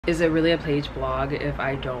Is it really a Paige vlog if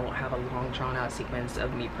I don't have a long drawn out sequence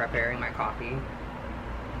of me preparing my coffee?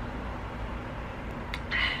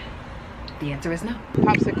 The answer is no.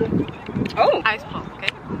 Popsicle. Oh! Ice pop, okay?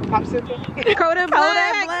 Popsicle. Kodak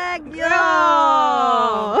Black!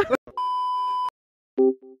 Yo!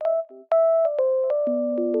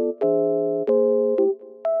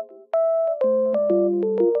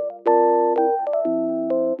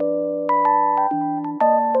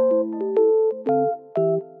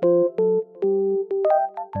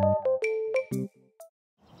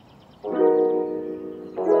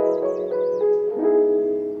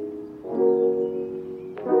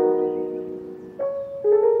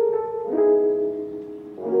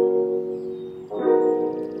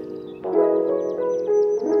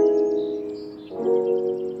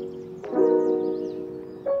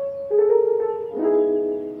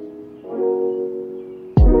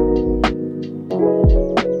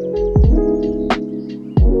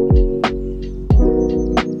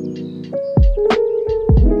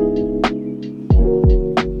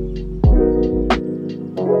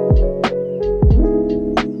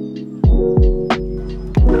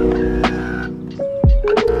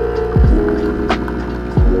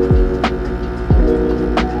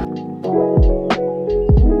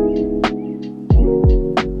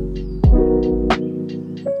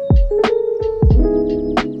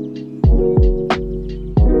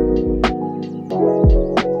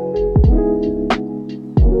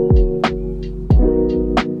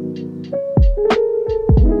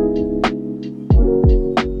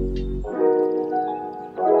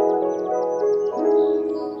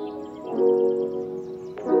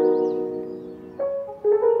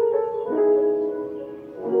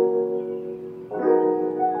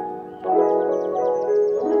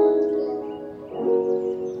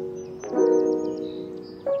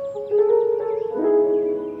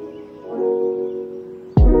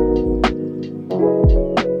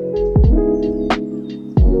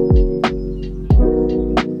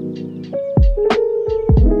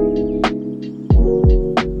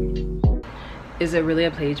 Is it really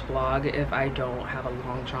a Paige vlog if I don't have a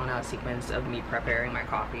long drawn out sequence of me preparing my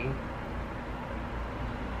coffee?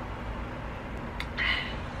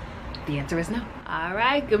 The answer is no. All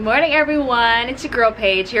right, good morning everyone. It's your girl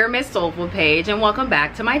Paige here, Miss Soulful Paige, and welcome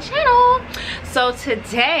back to my channel. So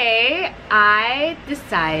today I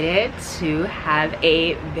decided to have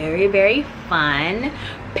a very fun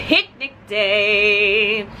picnic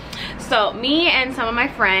day. So me and some of my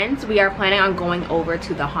friends, we are planning on going over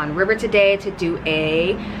to the Han River today to do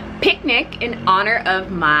a picnic in honor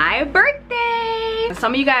of my birthday.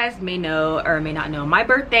 Some of you guys may know or may not know, my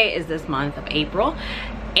birthday is this month of April,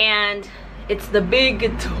 and it's the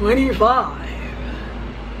big 25,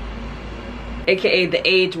 aka the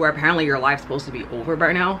age where apparently your life's supposed to be over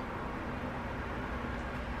by now.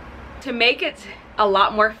 To make it a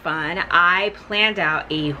lot more fun, I planned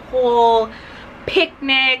out a whole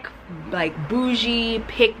picnic, like bougie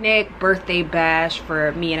picnic birthday bash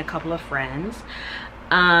for me and a couple of friends.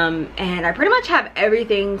 And I pretty much have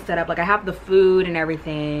everything set up. Like I have the food and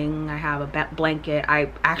everything. I have a blanket. I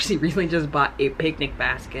actually recently just bought a picnic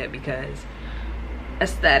basket because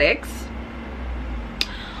aesthetics.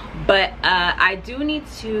 But I do need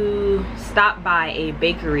to stop by a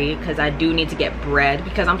bakery because I do need to get bread,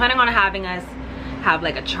 because I'm planning on having us have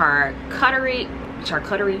like a charcuterie,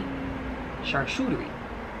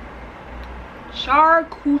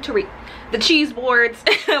 the cheese boards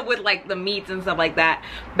with like the meats and stuff like that,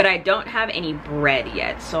 but I don't have any bread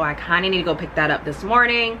yet, so I kind of need to go pick that up this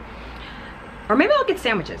morning, or maybe I'll get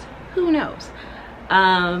sandwiches, who knows.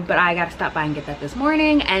 But I gotta stop by and get that this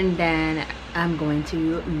morning, and then I'm going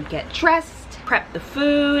to get dressed, prep the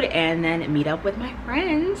food, and then meet up with my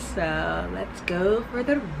friends. So let's go for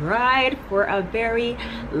the ride for a very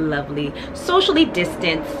lovely socially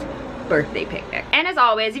distanced birthday picnic. And as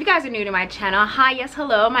always, if you guys are new to my channel, hi, yes,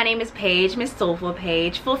 hello, my name is Paige, Miss Soulful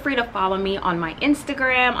Paige. Feel free to follow me on my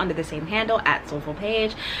Instagram under the same handle,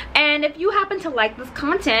 @SoulfulPaige. And if you happen to like this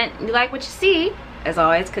content, you like what you see, as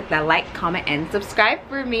always, click that like, comment, and subscribe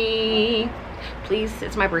for me. Please,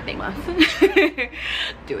 it's my birthday month.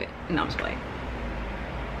 Do it. No, I'm just playing.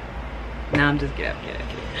 No, I'm just kidding.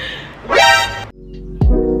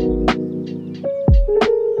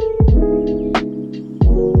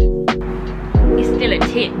 It's still a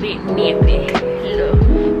tidbit nippy.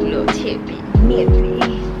 Little tidbit nippy.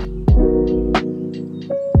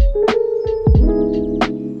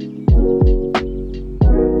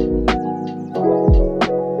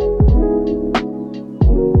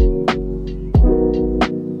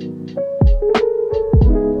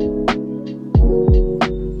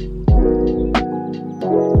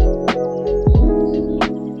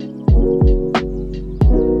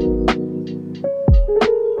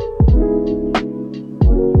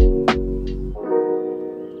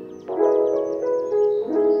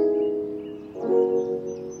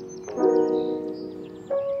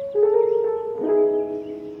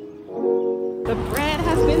 The bread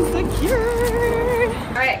has been secured.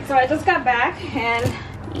 All right, so I just got back and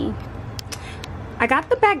I got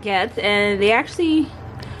the baguettes, and they actually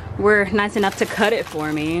were nice enough to cut it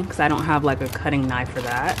for me because I don't have like a cutting knife for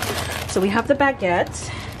that. So we have the baguettes,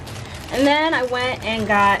 and then I went and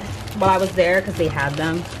got, while I was there because they had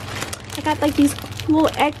them, I got like these little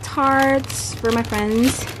egg tarts for my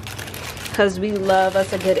friends because we love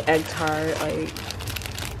us a good egg tart. Like,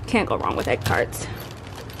 can't go wrong with egg tarts.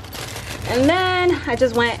 And then I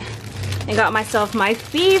just went and got myself my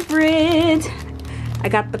favorite. I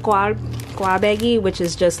got the guabegi, which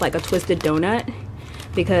is just like a twisted donut,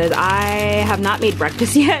 because I have not made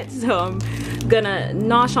breakfast yet, so I'm gonna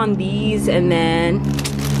nosh on these and then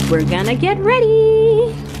we're gonna get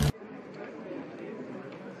ready.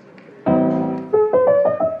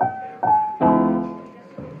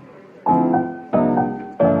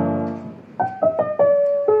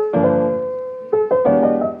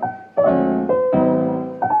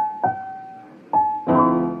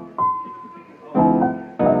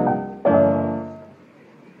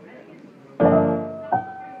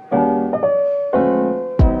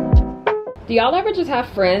 Do y'all ever just have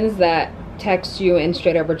friends that text you and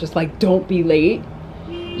straight up are just like, don't be late?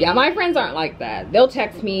 Yeah, my friends aren't like that. They'll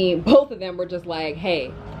text me, both of them were just like,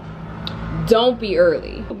 hey, don't be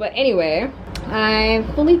early. But anyway,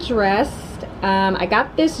 I'm fully dressed. I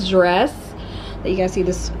got this dress that you guys see,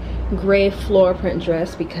 this gray floral print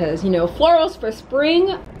dress, because, you know, florals for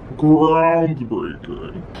spring.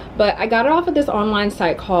 Groundbreaking. But I got it off of this online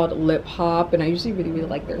site called Lip Hop, and I usually really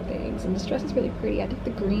like their things, and this dress is really pretty. I think the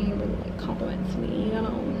green really like compliments me, you know.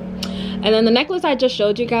 And then the necklace I just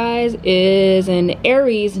showed you guys is an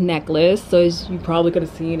Aries necklace, so as you probably could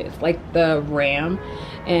have seen, it's like the ram,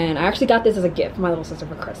 and I actually got this as a gift for my little sister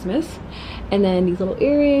for Christmas. And then these little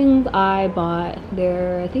earrings I bought,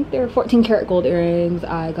 I think they're 14 karat gold earrings.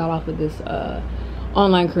 I got off of this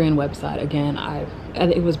online Korean website. Again,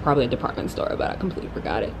 it was probably a department store, but I completely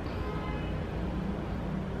forgot it.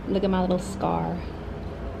 Look at my little scar.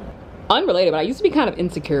 Unrelated, but I used to be kind of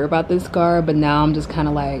insecure about this scar, but now I'm just kind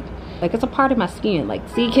of like it's a part of my skin. Like,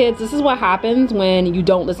 see kids, this is what happens when you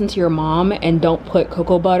don't listen to your mom and don't put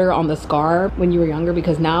cocoa butter on the scar when you were younger,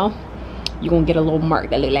 because now you're gonna get a little mark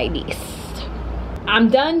that look like this. I'm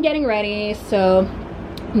done getting ready, so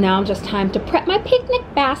now I'm just time to prep my picnic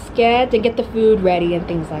basket and get the food ready and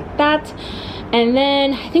things like that. And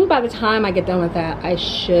then I think by the time I get done with that, I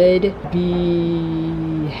should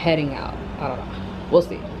be heading out. I don't know, we'll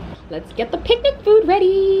see. Let's get the picnic food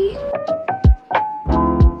ready.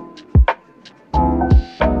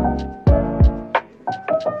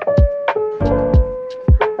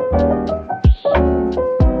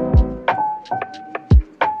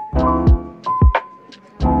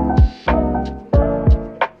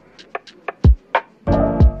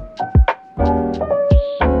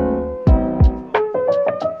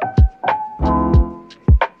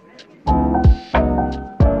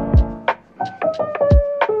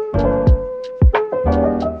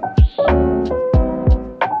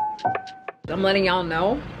 I'm letting y'all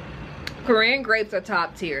know, Korean grapes are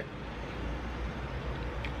top tier.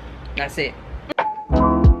 That's it.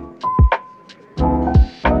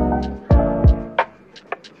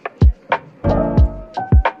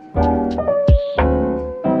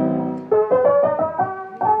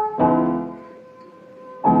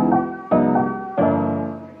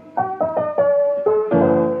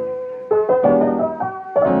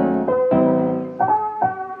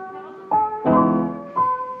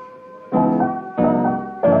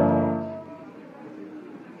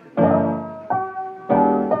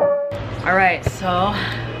 Alright, so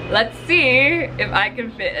let's see if I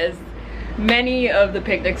can fit as many of the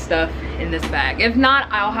picnic stuff in this bag. If not,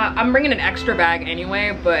 I'm bringing an extra bag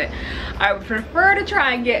anyway, but I would prefer to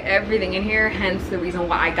try and get everything in here, hence the reason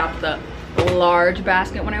why I got the large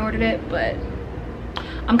basket when I ordered it. But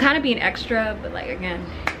I'm kind of being extra, but like, again,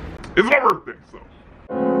 It's my birthday, so.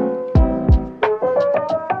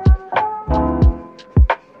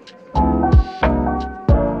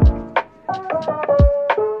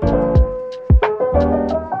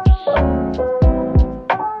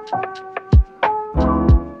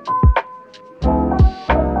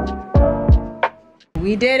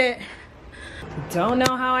 we did it. Don't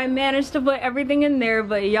know how I managed to put everything in there,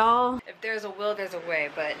 but y'all, if there's a will, there's a way.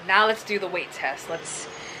 But now let's do the weight test. Let's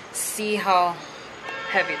see how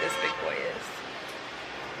heavy this big boy is.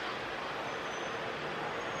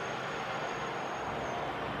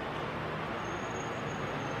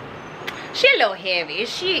 She a little heavy. Is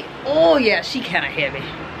she? Oh yeah, she kind of heavy.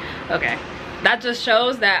 Okay, that just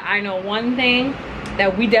shows that I know one thing,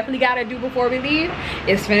 that we definitely gotta do before we leave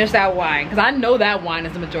is finish that wine, because I know that wine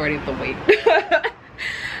is the majority of the weight.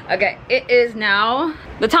 Okay, it is now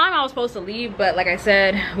the time I was supposed to leave, but like I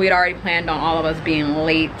said, we had already planned on all of us being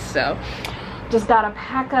late, so just gotta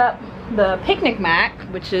pack up the picnic mat,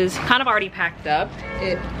 which is kind of already packed up.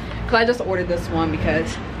 Because I just ordered this one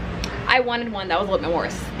because I wanted one that was a little bit more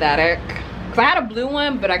aesthetic. Because I had a blue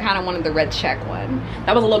one, but I kind of wanted the red check one.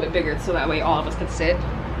 That was a little bit bigger, so that way all of us could sit.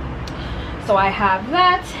 So I have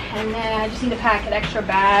that, and then I just need to pack an extra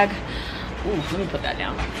bag. Ooh, let me put that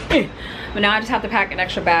down. But now I just have to pack an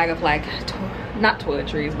extra bag of like, not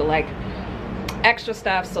toiletries, but like extra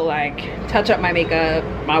stuff. So like touch up my makeup,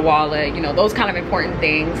 my wallet, you know, those kind of important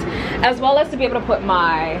things. As well as to be able to put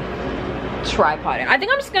my tripod in. I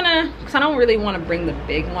think I'm just gonna, because I don't really want to bring the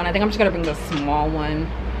big one. I think I'm just gonna bring the small one.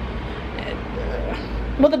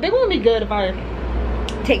 And, well, the big one would be good if I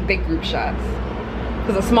take big group shots.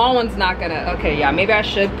 Because the small one's not gonna, okay, yeah, maybe I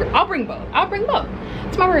should, I'll bring both. I'll bring both.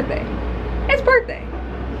 It's my birthday. It's birthday.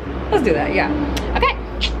 Let's do that, yeah. Okay.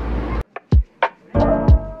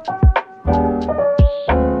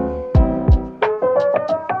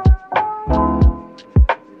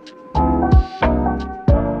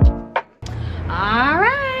 All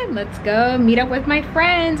right, let's go meet up with my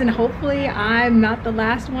friends, and hopefully I'm not the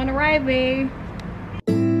last one arriving.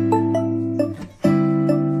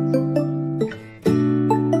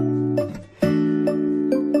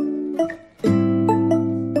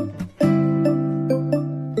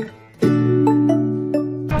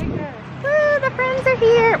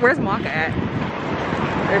 Where's Mwaka at?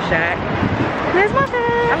 There's Shaq. There's Mwaka.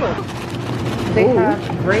 Hello. They have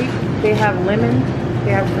grape, they have lemon,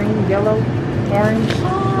 they have green, yellow, orange.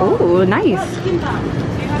 Oh, nice.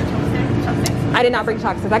 I did not bring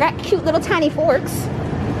chopsticks. I got cute little tiny forks.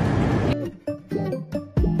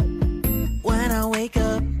 When I wake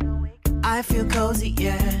up, I feel cozy,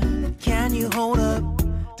 yeah. Can you hold up?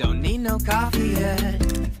 Don't need no coffee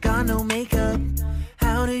yet. Got no makeup.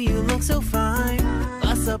 How do you look so fine?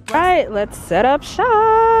 Right, let's set up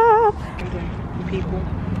shop. People.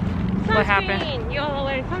 What happened? You all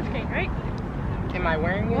wearing sunscreen, right? Am I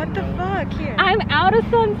wearing it? What the No. fuck? Here. I'm out of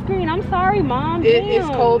sunscreen. I'm sorry, Mom. It's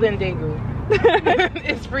cold in Daegu.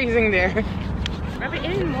 It's freezing there. Rub it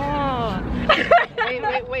in more.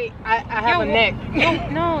 Wait. I have a neck.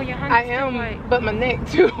 No, your hand I is still am, white. but my neck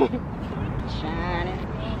too. Shining.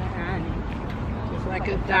 It's like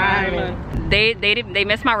a diamond. They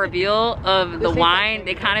missed my reveal of the wine.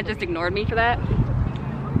 They kind of just ignored me for that.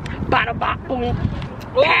 Bada bop boom.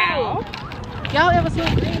 Pow. Y'all ever seen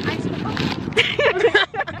green ice cream?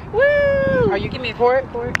 Woo! Are you giving me pour it?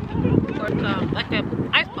 Like an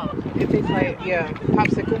ice pop. It tastes like, yeah,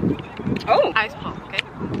 popsicle. Oh, ice pop. Okay.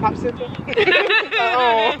 Popsicle.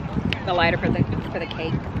 Oh. The lighter for the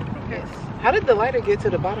cake. Yes. How did the lighter get to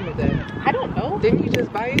the bottom of that? I don't know. Didn't you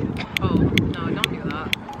just buy it? Oh no, don't do that.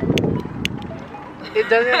 It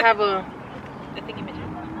doesn't have a. I think you mentioned.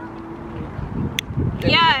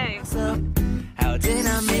 Yay! How did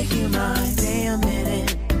I make you mine? Stay a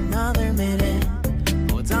minute, another minute.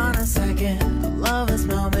 Hold on a second, I love this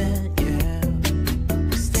moment, yeah.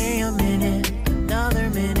 Stay a minute, another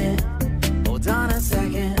minute. Hold on a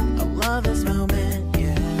second, I love this moment,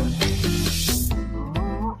 yeah.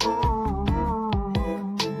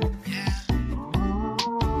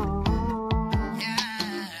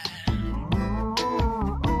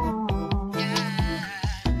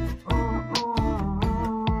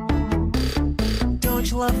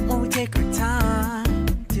 Love when we take our time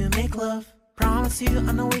to make love. Promise you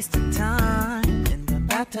I'm not wasting time in the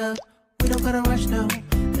bathtub. We don't gotta rush, no.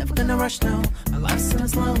 Never gonna rush, no. Our life's in a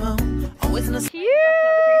slow-mo, always in a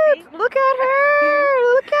Cute! Look at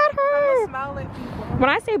her! Look at her! When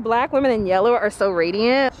I say black women in yellow are so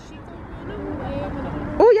radiant.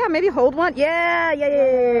 Oh yeah, maybe hold one. Yeah.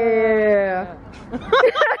 Yeah.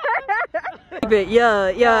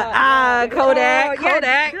 Kodak.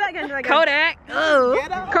 Kodak. Oh.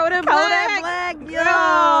 Kodak black. Yo.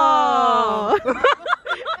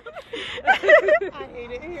 I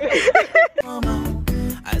hate it here.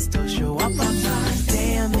 I still show up on time.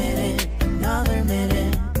 Stay a minute, another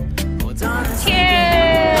minute. Hold on a second.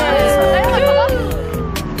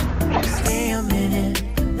 Stay a minute,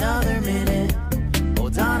 another minute.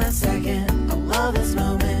 Hold on a second. I love this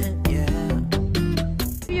moment, yeah.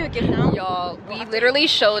 Y'all, we literally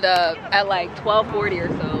showed up at like 12:40 or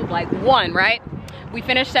so, like 1, right? We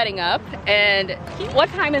finished setting up, and what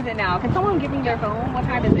time is it now? Can someone give me their phone? What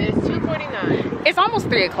time is it? It's 2:49. It's almost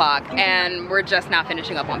 3 o'clock, and we're just now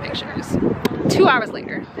finishing up on pictures. 2 hours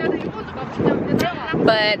later.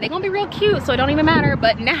 But they're gonna be real cute, so it don't even matter.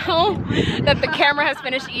 But now that the camera has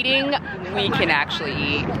finished eating, we can actually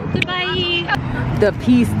eat. Goodbye. The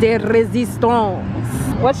piece de resistance.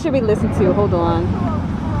 What should we listen to? Hold on.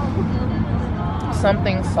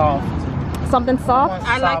 Something soft. Something soft?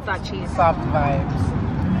 I like that cheese. Soft vibes.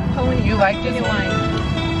 You like this one?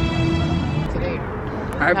 Today.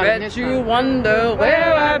 I bet you wonder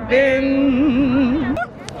where I've been.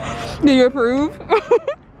 Do you approve?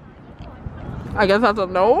 I guess that's a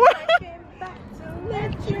no.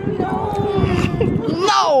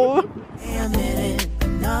 No! A minute,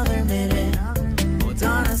 another minute. Hold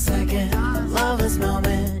on a second. Love this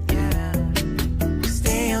moment, yeah.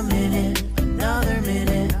 Stay a minute, another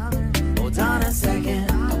minute. Hold on a second.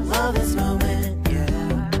 Love this moment, yeah.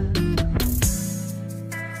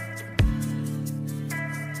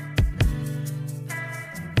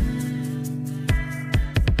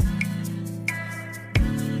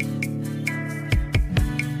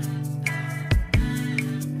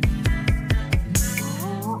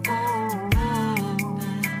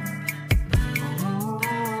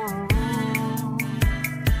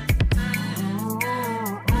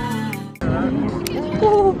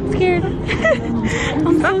 Oh, I'm scared.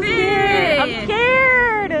 I'm so scared. I'm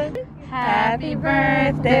scared. Happy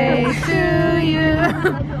birthday to you.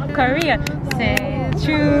 Korea. Say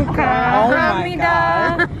축하합니다.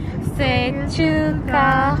 Say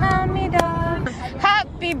축하합니다.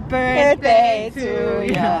 Happy birthday to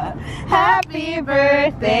ya. Happy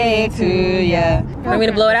birthday to ya. Want me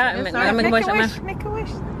to blow it out? I'm gonna make a wish. Make a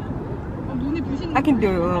wish. I can do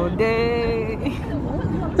it all day.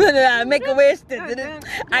 Make a wish.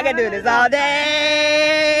 I can do this all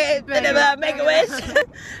day. Make a wish.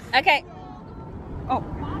 Okay. Oh.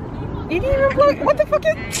 You didn't even blow it. What the fuck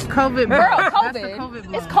is COVID. Girl, That's the COVID.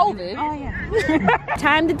 COVID It's blow. COVID. Oh yeah.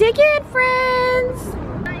 Time to dig in, friends.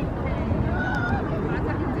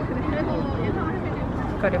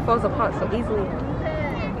 God, it falls apart so easily.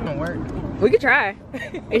 It don't work. We could try.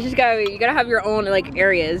 It's just you gotta have your own like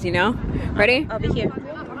areas, you know? Ready? I'll be here.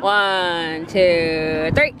 1,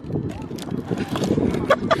 2, 3.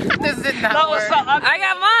 This did not work. I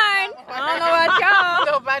got mine. I don't know about y'all.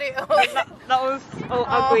 Nobody else. That was so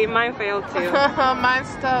ugly. Mine failed too. Mine's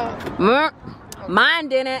stuck. Mine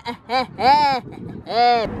didn't.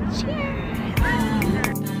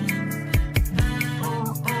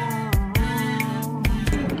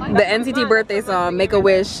 The NCT birthday song, Make a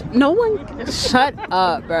Wish. No one, shut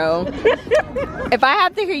up, bro. If I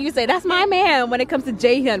have to hear you say, that's my man when it comes to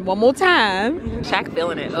Jaehyun one more time. Shaq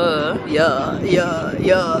feeling it. Yeah.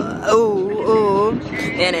 Ooh.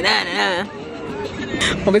 Na.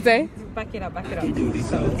 What we say? Back it up.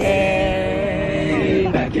 Hey.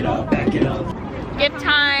 Back it up. Gift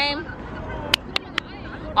time.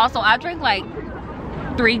 Also, I drank like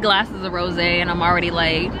 3 glasses of rosé and I'm already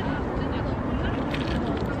like,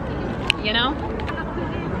 you know?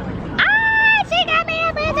 Ah, she got me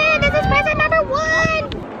a present. This is present number 1.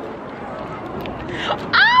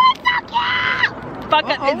 Oh, it's so cute. Fuck,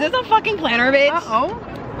 is this a fucking planner, bitch? Uh-oh.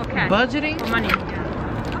 Okay. Budgeting? Money.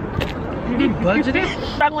 You need budgeting?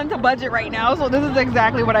 Struggling to budget right now, so this is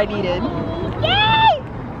exactly what I needed. Yay!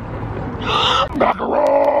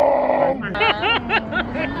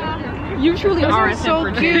 You truly are a so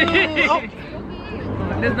cute. Oh.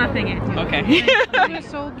 There's nothing in it. Okay. You're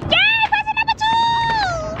so cute. Yay, present number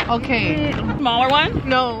 2! Okay. Smaller one?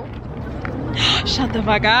 No. Shut the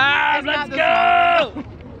fuck up. Let's not go.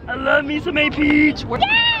 I love me some Paige.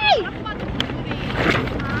 Yay!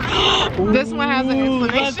 This one has an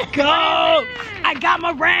explanation. Let's go. I got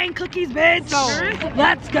my rain cookies, bitch. So,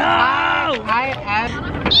 let's go. I add.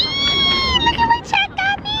 Look at what Chuck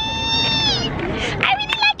got me. I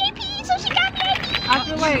really like AP, so she got me AP. I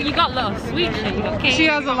feel like You got little sweet shit. You got cake. she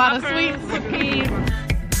has a lot of sweets. cookies.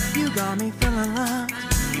 You got me feeling loved,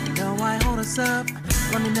 even though I hold us up.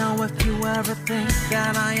 Let me know if you ever think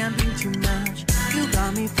that I am being too much. You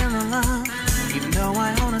got me feeling loved, even though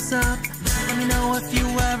I hold us up. Let me know if you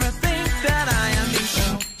ever think that I am being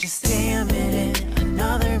so. Just stay a minute,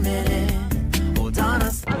 another minute. Hold on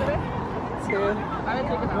a second. 2,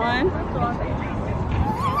 1.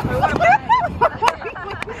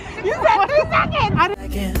 You said 3 seconds.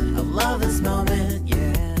 I love this moment,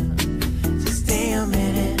 yeah. Just stay a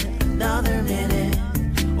minute, another minute.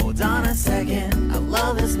 Hold on a second, I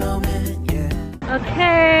love this moment, yeah.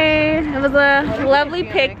 Okay, it was a lovely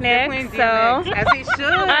picnic, so As they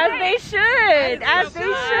should. as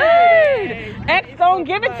they should. X don't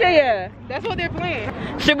give it to you. That's what they're playing.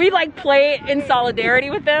 Should we like play it in solidarity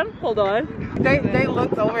with them? Hold on. They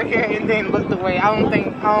looked over here and then looked away. I don't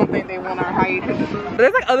think they want our height.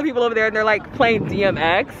 There's like other people over there and they're like playing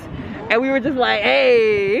DMX. And we were just like,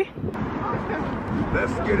 hey.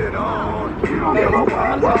 Let's get it on.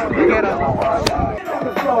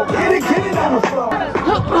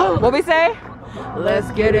 What we say? Let's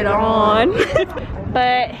get it on.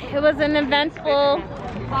 But it was an eventful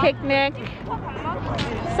picnic.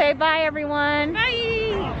 Say bye, everyone. Bye.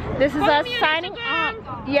 This is us signing off.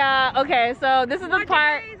 Yeah, okay, so this is the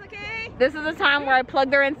part. This is the time where I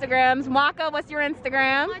plug their Instagrams. Mwaka, what's your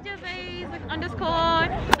Instagram? _.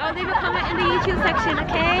 I'll leave a comment in the YouTube section,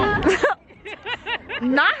 okay?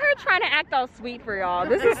 Not her trying to act all sweet for y'all.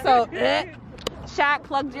 This is so Shaq,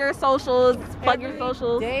 plug your socials. Plug your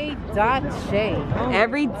socials. Every.dayshay.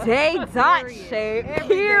 Every.dayshay.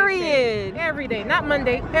 Period. Every day, not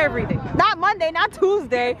Monday. Every day. Not Monday, not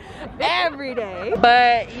Tuesday. Every day.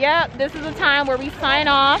 But yep, this is the time where we sign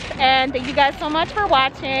off. And thank you guys so much for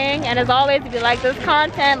watching. And as always, if you like this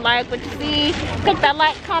content, like what you see, click that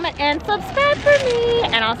like, comment, and subscribe for me.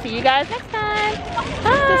 And I'll see you guys next time.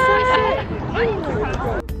 Bye.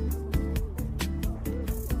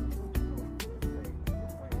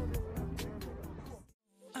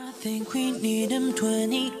 I think we need him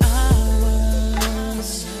 20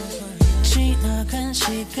 hours. 지나간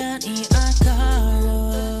시간이 아까워.